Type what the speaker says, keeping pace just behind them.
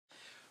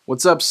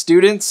What's up,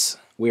 students?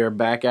 We are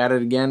back at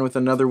it again with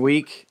another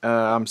week.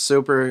 I'm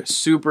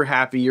super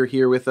happy you're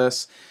here with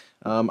us.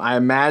 I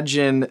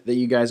imagine that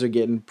you guys are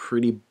getting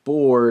pretty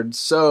bored,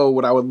 so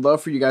what I would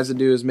love for you guys to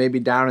do is maybe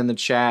down in the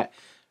chat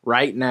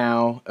right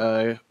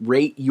now,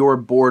 rate your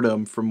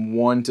boredom from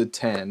 1 to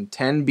 10.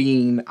 10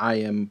 being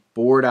I am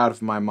bored out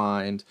of my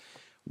mind.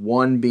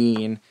 1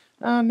 being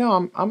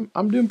no,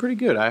 I'm doing pretty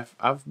good.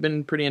 I've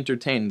been pretty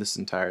entertained this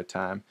entire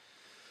time.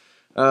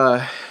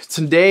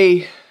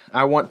 Today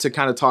I want to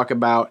kind of talk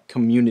about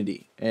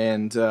community,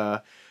 and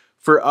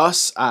for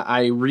us,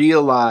 I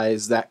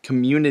realize that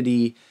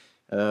community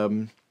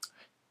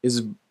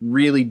is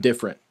really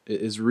different. It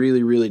is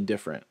really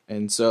different,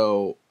 and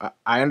so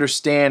I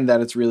understand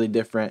that it's really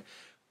different,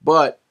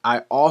 but I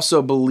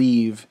also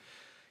believe,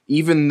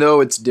 even though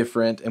it's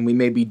different and we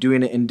may be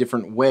doing it in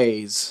different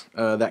ways,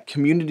 that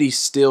community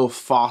still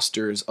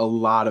fosters a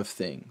lot of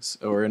things,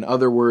 or in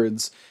other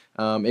words,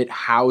 it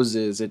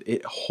houses,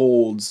 it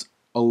holds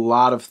a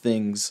lot of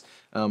things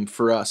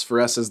for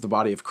us as the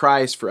body of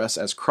Christ, for us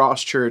as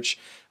Cross Church,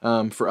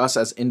 for us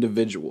as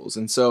individuals.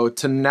 And so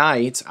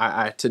tonight,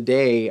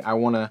 today, I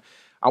want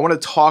to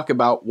talk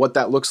about what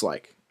that looks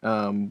like.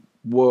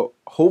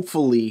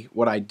 Hopefully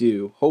what I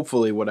do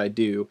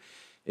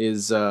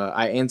is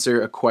I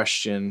answer a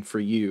question for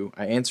you.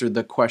 I answered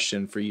the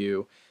question for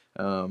you.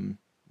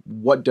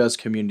 What does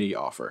community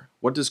offer?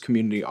 What does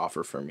community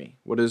offer for me?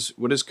 What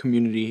does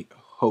community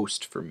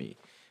host for me?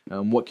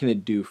 What can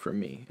it do for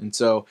me? And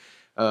so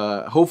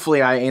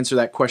hopefully I answer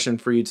that question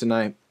for you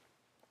tonight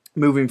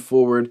moving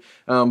forward.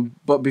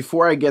 But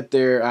before I get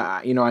there,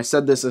 I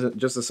said this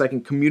just a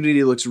second,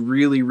 community looks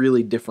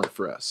really different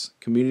for us.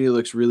 Community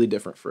looks really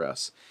different for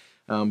us.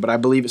 But I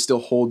believe it still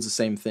holds the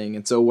same thing.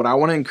 And so what I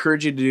want to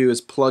encourage you to do is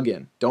plug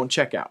in. Don't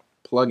check out.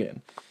 Plug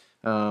in.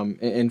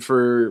 And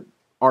for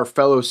our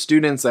fellow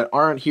students that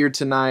aren't here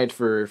tonight,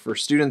 for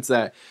students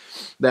that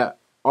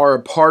are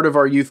a part of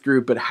our youth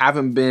group but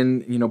haven't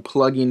been,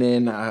 plugging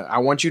in, I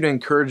want you to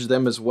encourage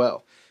them as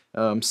well.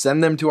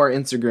 Send them to our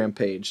Instagram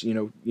page.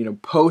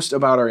 Post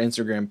about our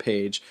Instagram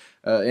page.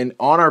 And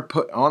on our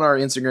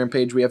Instagram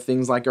page, we have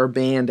things like our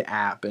band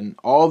app and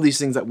all of these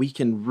things that we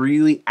can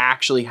really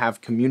actually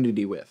have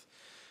community with.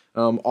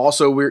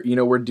 Also,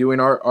 we're doing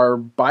our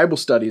Bible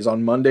studies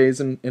on Mondays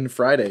and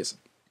Fridays.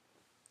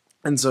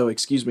 And so,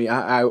 excuse me,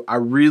 I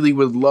really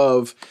would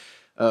love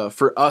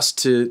for us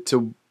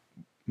to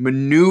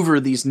maneuver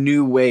these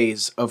new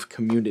ways of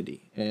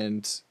community,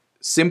 and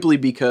simply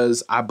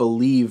because I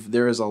believe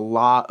there is a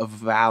lot of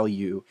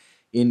value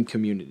in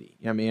community.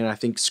 I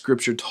think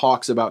Scripture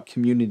talks about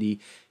community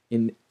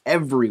in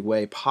every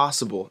way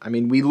possible.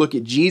 We look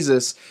at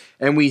Jesus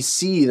and we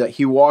see that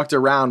he walked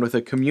around with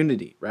a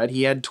community, right?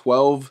 He had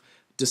 12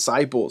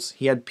 disciples.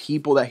 He had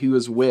people that he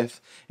was with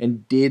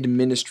and did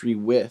ministry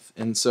with.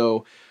 And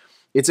so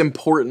it's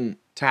important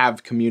to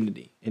have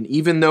community. And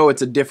even though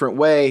it's a different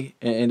way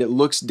and it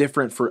looks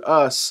different for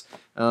us,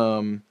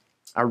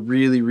 I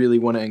really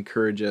want to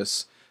encourage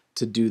us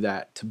to do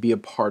that, to be a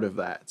part of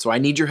that. So I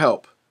need your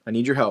help.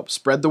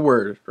 Spread the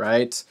word,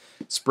 right?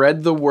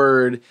 Spread the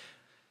word.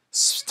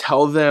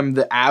 Tell them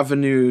the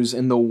avenues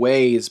and the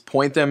ways.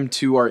 Point them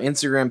to our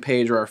Instagram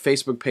page or our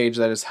Facebook page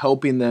that is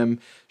helping them.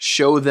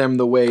 Show them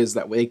the ways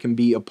that they can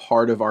be a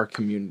part of our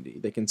community.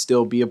 They can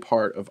still be a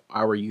part of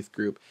our youth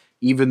group,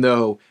 even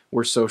though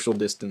we're social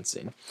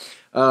distancing.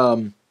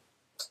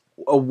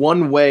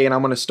 One way, and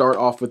I'm going to start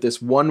off with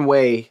this, one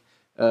way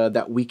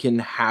that we can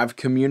have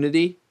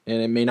community,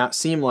 and it may not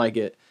seem like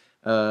it,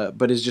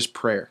 but is just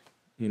prayer.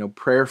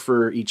 Prayer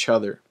for each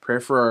other,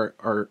 prayer for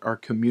our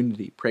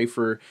community, pray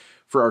for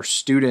our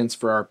students,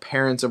 for our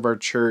parents of our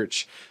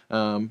church,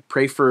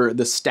 pray for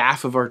the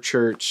staff of our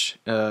church.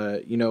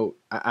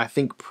 I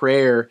think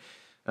prayer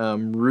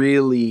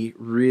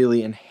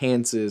really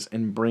enhances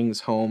and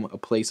brings home a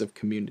place of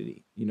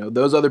community.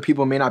 Those other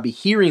people may not be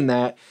hearing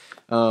that,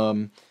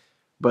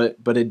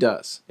 but it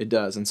does.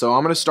 And so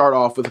I'm going to start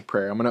off with a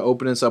prayer. I'm going to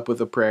open us up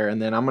with a prayer,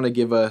 and then I'm going to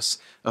give us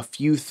a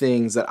few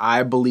things that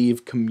I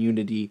believe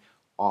community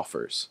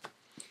offers.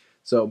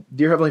 So,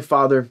 dear Heavenly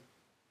Father,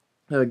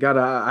 God,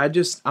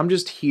 I'm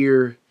just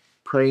here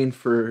praying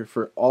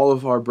for all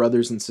of our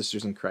brothers and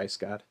sisters in Christ,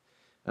 God.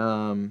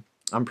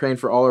 I'm praying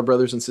for all our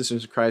brothers and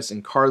sisters in Christ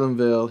in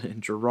Carlinville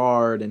and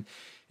Girard and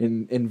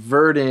in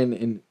Verdon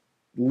and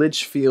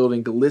Litchfield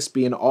and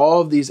Gillespie and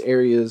all of these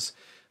areas.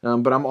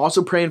 But I'm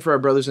also praying for our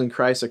brothers in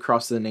Christ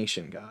across the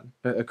nation, God,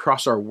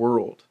 across our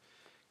world.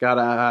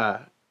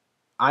 God,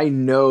 I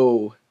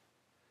know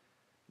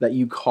that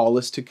you call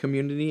us to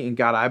community, and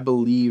God, I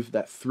believe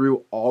that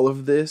through all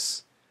of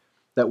this,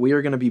 that we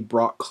are going to be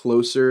brought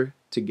closer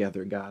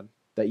together, God,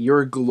 that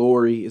your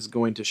glory is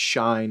going to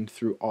shine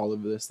through all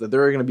of this, that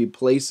there are going to be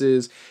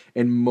places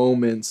and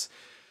moments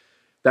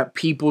that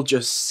people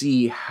just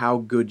see how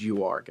good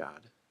you are,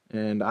 God.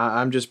 And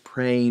I'm just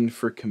praying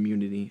for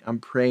community. I'm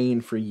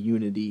praying for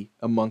unity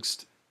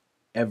amongst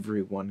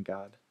everyone,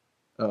 God,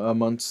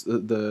 amongst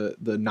the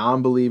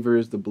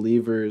non-believers, the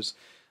believers.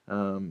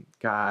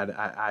 God,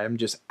 I am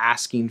just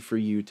asking for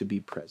you to be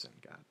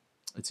present, God.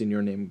 It's in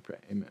your name we pray.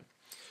 Amen.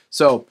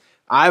 So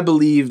I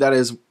believe that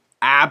is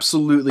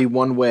absolutely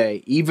one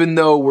way, even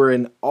though we're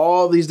in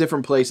all these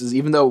different places,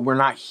 even though we're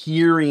not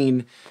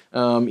hearing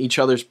each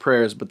other's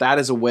prayers, but that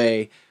is a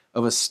way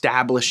of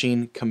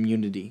establishing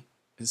community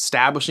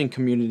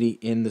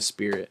in the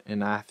Spirit.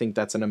 And I think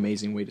that's an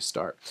amazing way to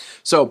start.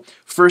 So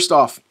first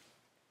off,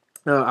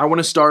 I want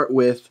to start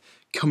with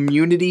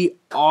community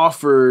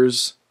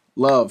offers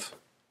love.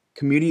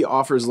 Community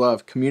offers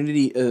love.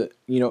 Community,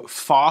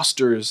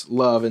 fosters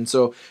love. And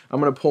so I'm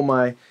going to pull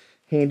my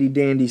handy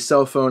dandy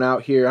cell phone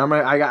out here.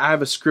 I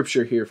have a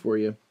scripture here for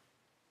you.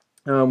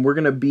 We're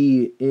going to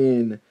be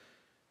in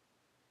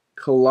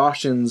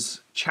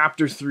Colossians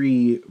chapter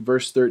 3,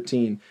 verse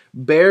 13.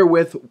 Bear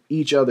with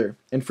each other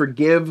and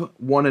forgive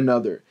one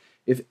another.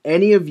 If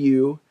any of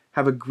you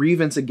have a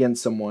grievance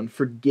against someone,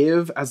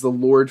 forgive as the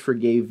Lord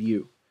forgave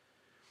you.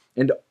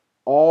 And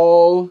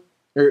over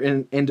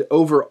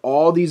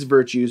all these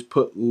virtues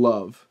put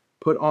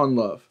on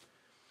love,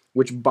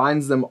 which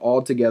binds them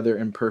all together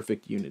in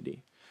perfect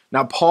unity.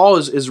 Now Paul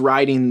is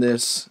writing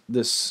this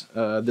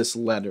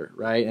letter,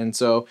 right? And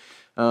so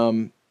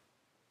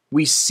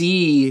we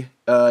see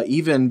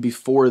even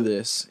before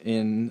this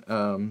in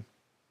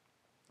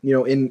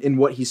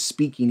what he's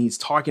speaking, he's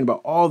talking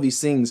about all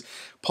these things.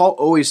 Paul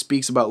always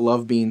speaks about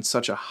love being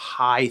such a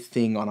high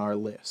thing on our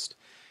list.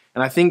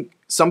 And I think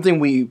something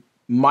we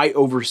might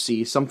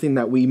oversee, something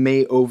that we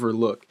may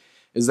overlook,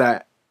 is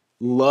that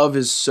love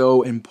is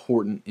so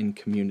important in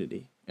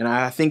community. And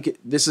I think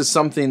this is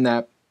something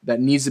that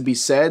needs to be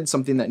said,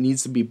 something that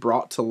needs to be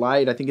brought to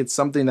light. I think it's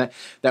something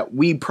that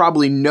we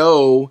probably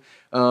know,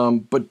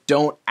 but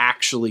don't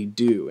actually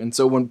do. And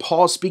so when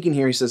Paul's speaking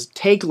here, he says,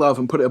 take love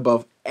and put it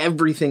above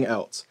everything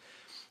else.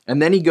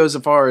 And then he goes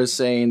as far as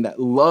saying that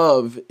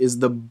love is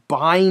the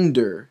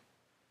binder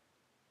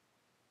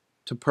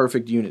to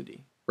perfect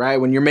unity, right?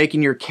 When you're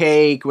making your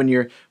cake, when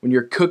you're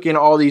cooking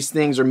all these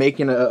things, or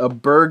making a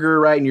burger,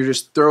 right? And you're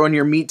just throwing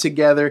your meat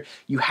together,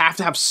 you have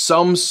to have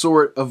some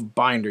sort of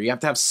binder. You have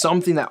to have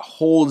something that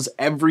holds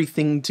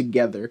everything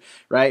together,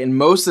 right? And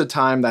most of the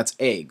time that's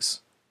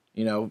eggs.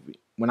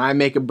 When I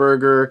make a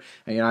burger,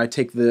 I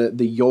take the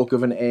yolk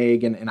of an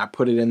egg and I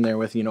put it in there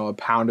with, a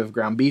pound of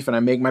ground beef, and I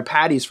make my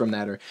patties from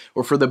that.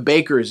 Or for the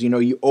bakers,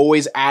 you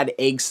always add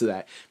eggs to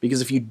that.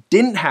 Because if you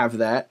didn't have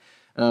that,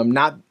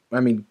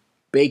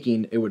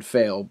 baking, it would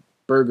fail.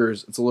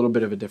 Burgers, it's a little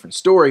bit of a different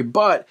story,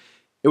 but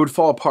it would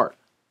fall apart.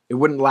 It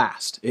wouldn't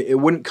last. It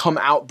wouldn't come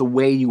out the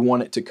way you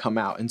want it to come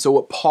out. And so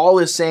what Paul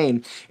is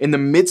saying, in the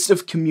midst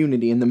of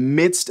community, in the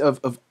midst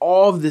of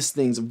all of these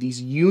things, of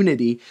these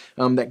unity,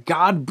 that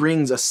God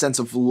brings a sense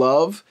of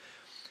love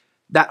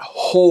that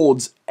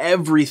holds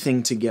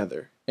everything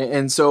together.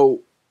 And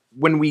so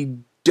when we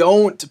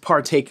don't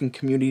partake in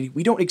community,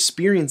 we don't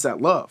experience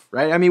that love,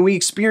 right? We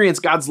experience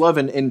God's love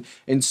in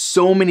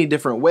so many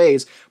different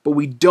ways, but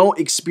we don't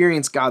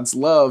experience God's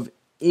love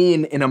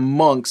in and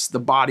amongst the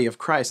body of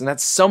Christ. And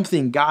that's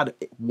something God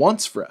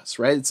wants for us,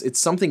 right? It's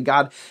something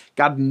God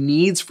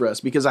needs for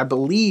us, because I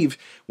believe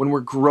when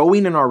we're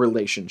growing in our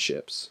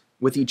relationships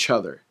with each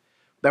other,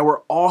 that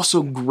we're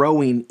also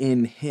growing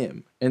in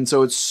Him. And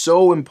so it's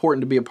so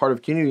important to be a part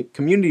of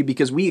community,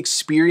 because we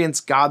experience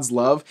God's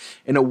love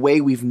in a way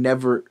we've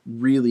never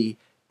really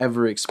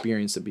ever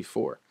experienced it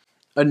before.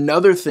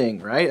 Another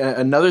thing, right?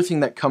 Another thing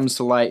that comes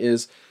to light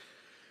is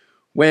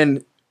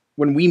when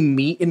we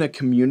meet in a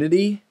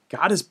community,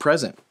 God is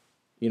present,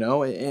 we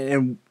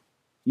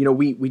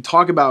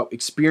talk about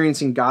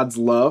experiencing God's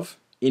love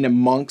in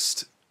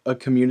amongst a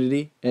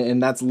community,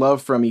 and that's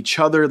love from each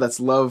other, that's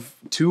love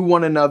to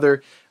one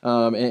another,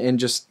 and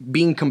just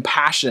being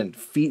compassionate,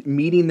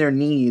 meeting their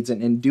needs,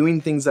 and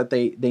doing things that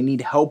they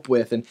need help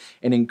with, and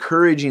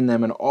encouraging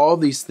them, and all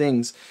these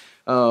things.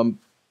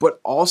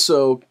 But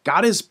also,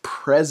 God is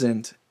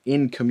present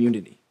in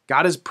community.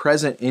 God is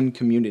present in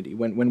community.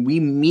 When we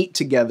meet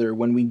together,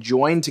 when we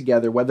join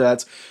together, whether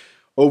that's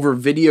over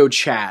video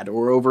chat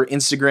or over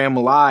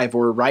Instagram Live,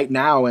 or right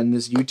now in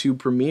this YouTube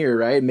premiere,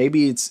 right?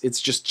 Maybe it's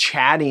just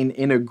chatting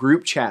in a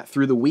group chat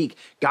through the week.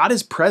 God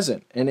is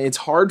present, and it's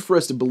hard for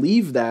us to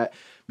believe that,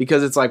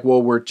 because it's like,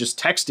 well, we're just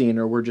texting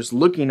or we're just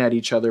looking at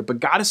each other, but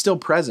God is still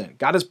present.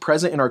 God is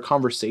present in our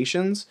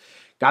conversations.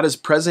 God is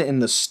present in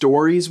the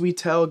stories we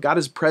tell. God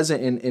is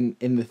present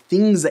in the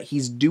things that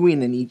He's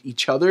doing in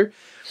each other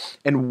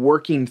and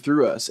working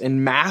through us.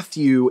 In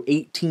Matthew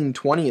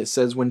 18:20, it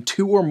says, when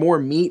two or more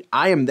meet,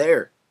 I am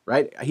there,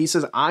 right? He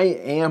says, I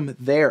am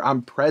there.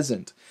 I'm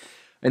present.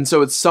 And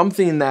so it's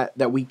something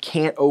that we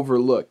can't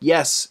overlook.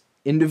 Yes,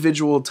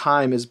 individual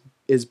time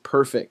is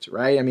perfect,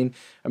 right?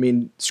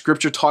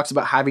 Scripture talks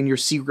about having your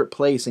secret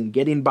place and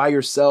getting by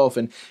yourself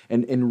and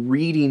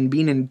reading,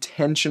 being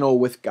intentional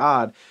with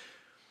God.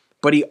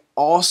 But He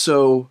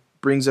also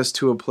brings us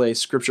to a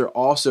place,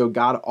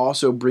 God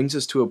also brings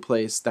us to a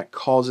place that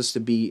calls us to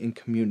be in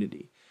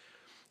community.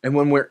 And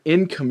when we're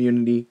in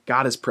community,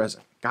 God is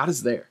present. God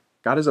is there.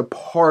 God is a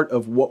part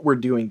of what we're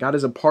doing. God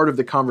is a part of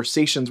the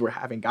conversations we're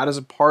having. God is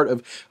a part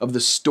of the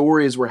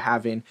stories we're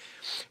having.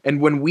 And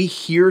when we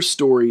hear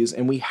stories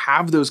and we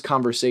have those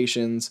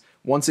conversations,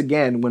 once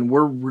again, when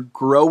we're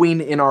growing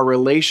in our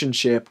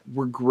relationship,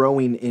 we're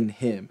growing in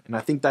Him. And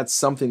I think that's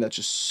something that's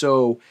just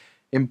so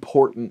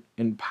important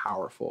and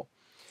powerful.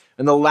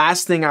 And the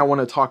last thing I want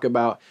to talk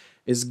about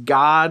is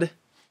God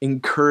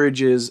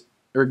encourages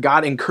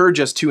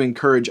us to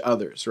encourage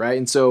others, right?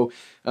 And so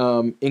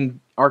in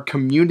our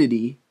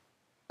community,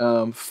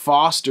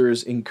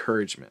 fosters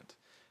encouragement.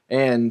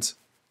 And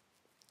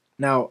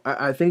now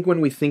I think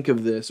when we think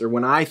of this, or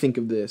when I think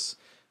of this,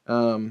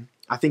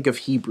 I think of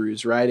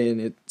Hebrews, right? And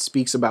it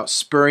speaks about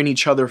spurring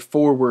each other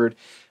forward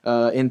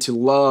into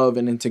love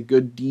and into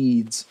good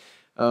deeds.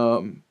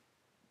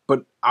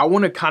 But I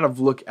want to kind of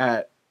look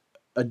at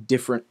a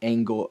different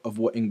angle of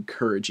what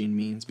encouraging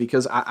means,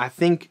 because I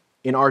think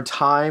in our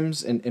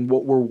times and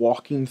what we're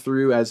walking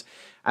through as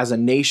a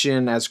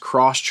nation, as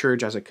Cross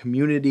Church, as a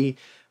community,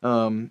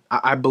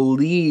 I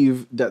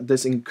believe that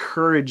this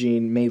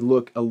encouraging may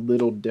look a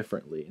little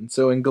differently. And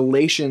so in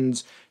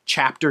Galatians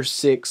chapter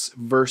 6,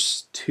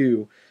 verse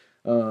 2,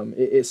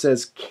 it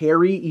says,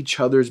 "Carry each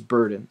other's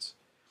burdens,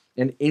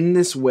 and in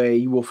this way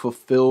you will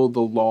fulfill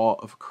the law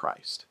of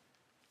Christ."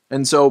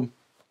 And so,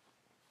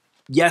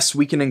 yes,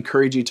 we can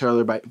encourage each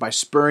other by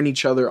spurring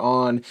each other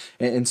on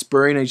and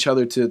spurring each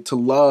other to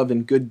love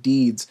and good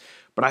deeds.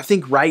 But I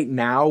think right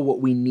now what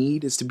we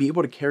need is to be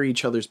able to carry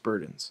each other's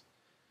burdens.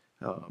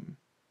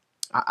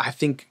 I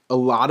think a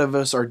lot of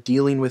us are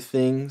dealing with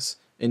things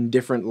in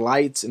different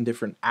lights, in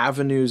different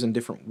avenues, in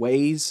different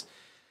ways.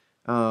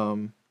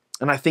 And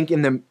I think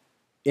in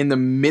the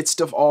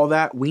midst of all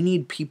that, we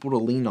need people to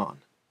lean on.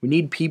 We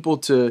need people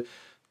to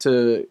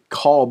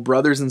call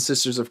brothers and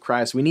sisters of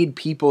Christ. We need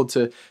people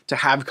to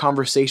have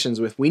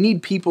conversations with. We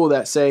need people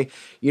that say,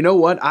 you know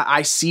what,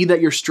 I see that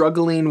you're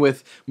struggling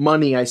with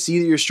money. I see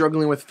that you're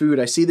struggling with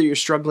food. I see that you're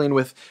struggling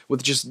with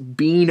just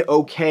being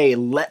okay.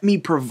 Let me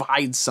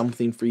provide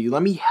something for you.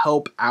 Let me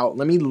help out.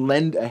 Let me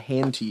lend a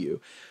hand to you.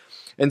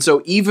 And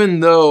so even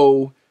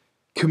though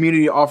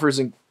community offers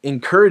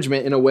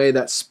encouragement in a way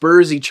that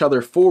spurs each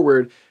other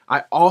forward,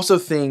 I also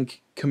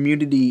think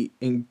community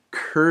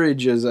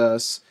encourages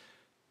us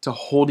to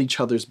hold each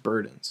other's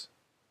burdens.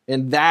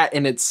 And that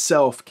in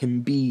itself can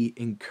be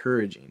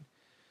encouraging.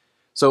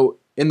 So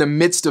in the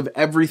midst of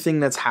everything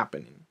that's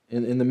happening,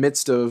 in the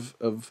midst of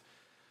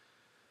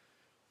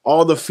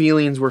all the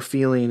feelings we're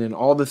feeling and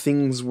all the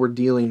things we're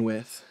dealing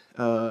with,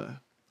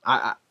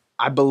 I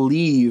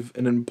believe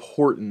an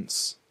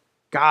importance.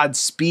 God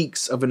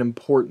speaks of an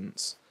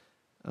importance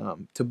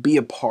to be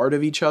a part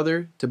of each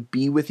other, to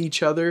be with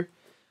each other,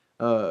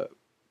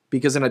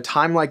 because in a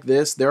time like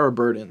this, there are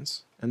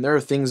burdens. And there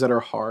are things that are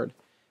hard,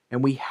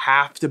 and we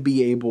have to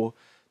be able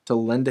to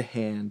lend a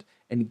hand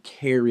and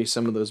carry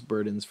some of those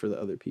burdens for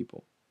the other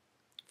people,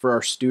 for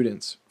our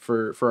students,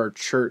 for our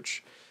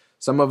church.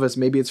 Some of us,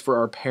 maybe it's for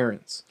our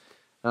parents.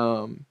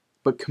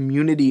 But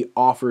community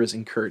offers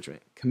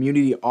encouragement.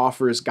 Community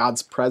offers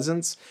God's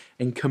presence,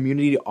 and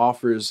community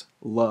offers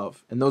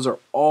love. And those are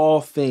all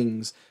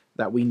things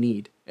that we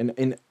need. And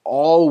in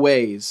all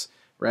ways,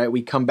 right,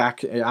 we come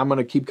back. I'm going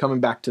to keep coming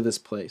back to this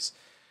place.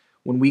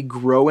 When we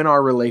grow in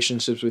our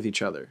relationships with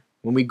each other,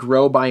 when we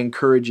grow by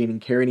encouraging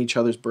and carrying each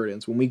other's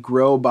burdens, when we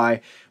grow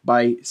by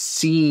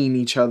seeing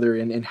each other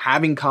and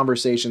having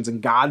conversations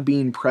and God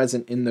being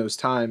present in those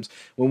times,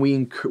 when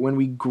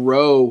we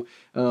grow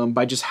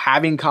by just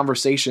having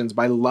conversations,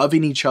 by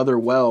loving each other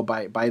well,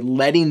 by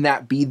letting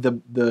that be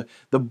the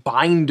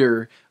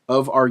binder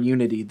of our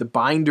unity, the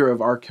binder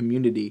of our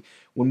community,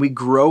 when we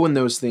grow in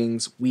those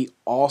things, we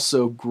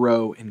also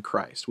grow in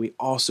Christ. We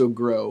also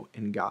grow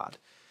in God.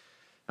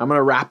 I'm going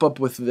to wrap up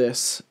with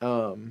this.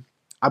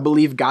 I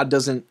believe God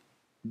didn't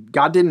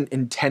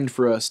intend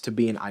for us to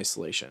be in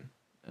isolation.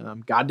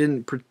 God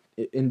didn't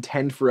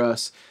intend for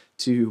us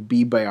to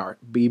be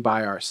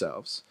by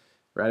ourselves,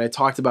 right? I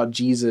talked about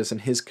Jesus and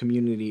his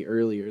community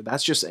earlier.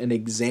 That's just an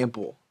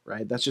example,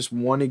 right? That's just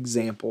one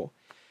example.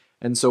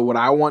 And so what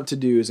I want to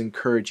do is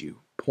encourage you,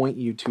 point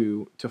you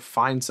to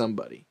find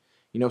somebody.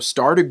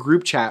 Start a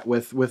group chat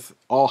with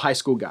all high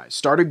school guys.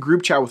 Start a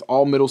group chat with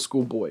all middle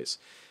school boys.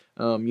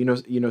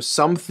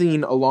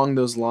 Something along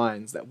those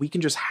lines that we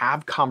can just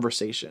have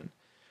conversation,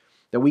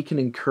 that we can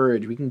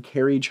encourage, we can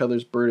carry each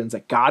other's burdens,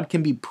 that God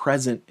can be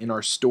present in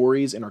our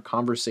stories, in our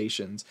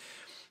conversations,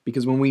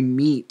 because when we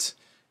meet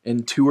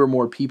in two or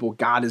more people,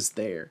 God is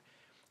there,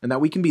 and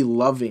that we can be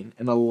loving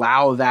and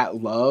allow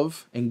that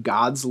love and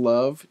God's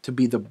love to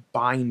be the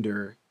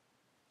binder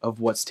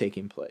of what's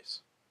taking place.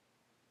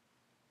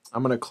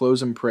 I'm going to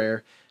close in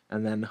prayer,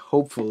 and then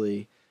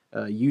hopefully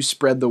you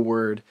spread the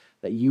word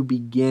that you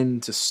begin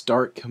to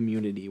start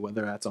community,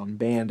 whether that's on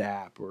Band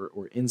app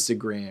or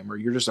Instagram, or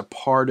you're just a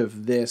part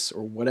of this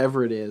or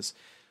whatever it is,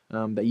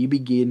 that you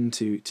begin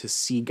to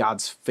see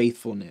God's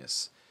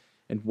faithfulness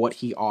and what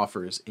he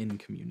offers in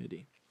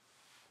community.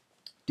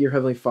 Dear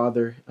Heavenly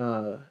Father,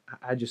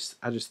 I just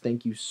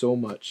thank you so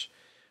much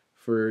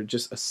for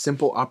just a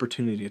simple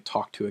opportunity to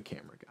talk to a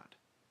camera,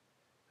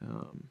 God.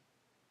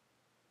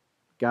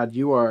 God,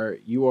 you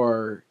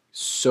are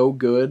so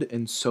good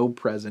and so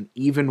present,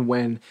 even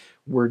when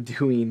we're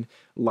doing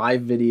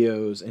live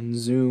videos and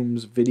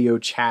Zooms, video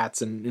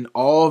chats, and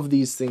all of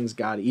these things,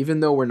 God. Even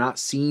though we're not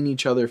seeing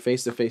each other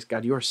face to face,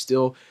 God, you are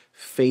still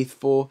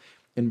faithful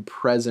and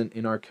present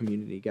in our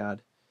community,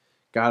 God.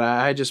 God,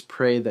 I just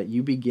pray that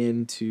you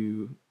begin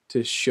to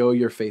show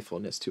your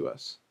faithfulness to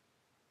us.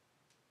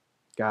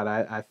 God,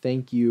 I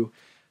thank you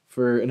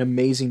for an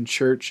amazing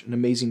church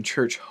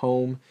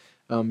home,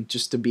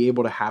 just to be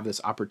able to have this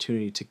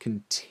opportunity to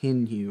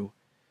continue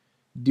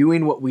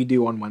doing what we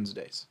do on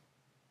Wednesdays.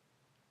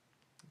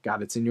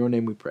 God, it's in your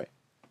name we pray.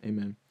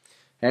 Amen.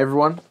 Hey,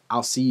 everyone,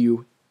 I'll see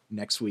you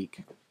next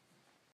week.